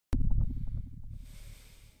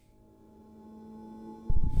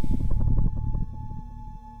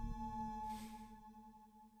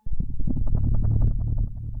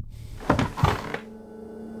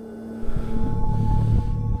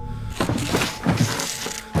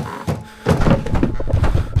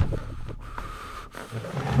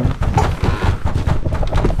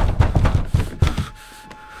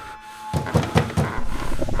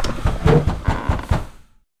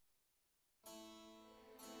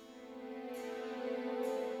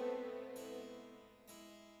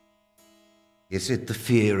Is it the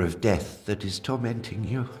fear of death that is tormenting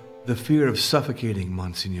you? The fear of suffocating,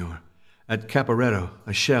 Monsignor. At Caporetto,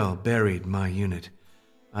 a shell buried my unit.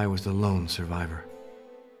 I was the lone survivor.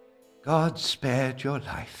 God spared your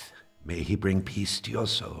life. May he bring peace to your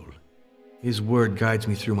soul. His word guides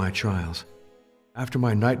me through my trials. After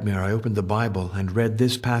my nightmare, I opened the Bible and read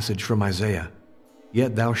this passage from Isaiah.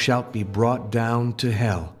 Yet thou shalt be brought down to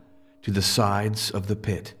hell, to the sides of the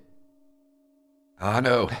pit. Ah,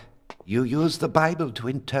 no. You use the Bible to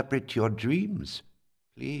interpret your dreams.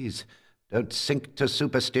 Please, don't sink to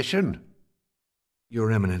superstition.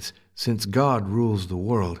 Your Eminence, since God rules the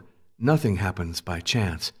world, nothing happens by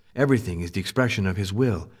chance. Everything is the expression of his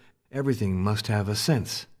will. Everything must have a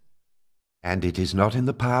sense. And it is not in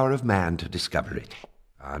the power of man to discover it.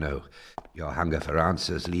 Ah, no. Your hunger for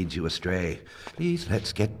answers leads you astray. Please,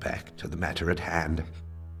 let's get back to the matter at hand.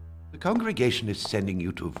 The congregation is sending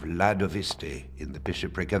you to Vladoviste in the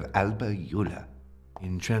bishopric of Alba Iula.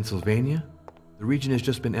 In Transylvania? The region has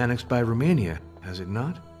just been annexed by Romania, has it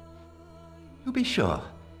not? To be sure.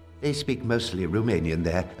 They speak mostly Romanian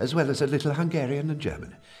there, as well as a little Hungarian and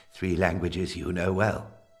German. 3 languages you know well.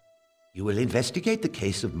 You will investigate the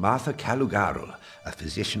case of Martha Calugarul, a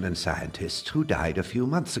physician and scientist who died a few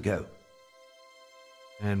months ago.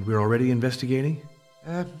 And we're already investigating?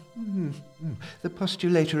 The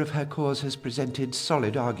postulator of her cause has presented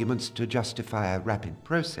solid arguments to justify a rapid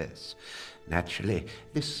process. Naturally,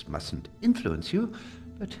 this mustn't influence you,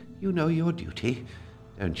 but you know your duty,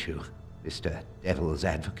 don't you, Mr. Devil's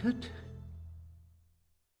Advocate?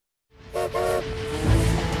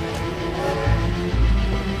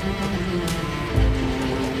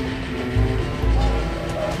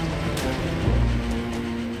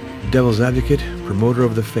 Devil's Advocate, promoter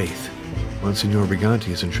of the faith. Monsignor Briganti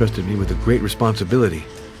has entrusted me with a great responsibility.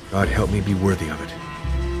 God help me be worthy of it.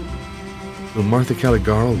 Will Martha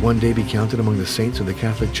Calugarul one day be counted among the saints of the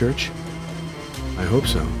Catholic Church? I hope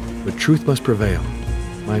so, but truth must prevail.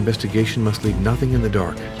 My investigation must leave nothing in the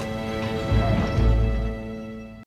dark.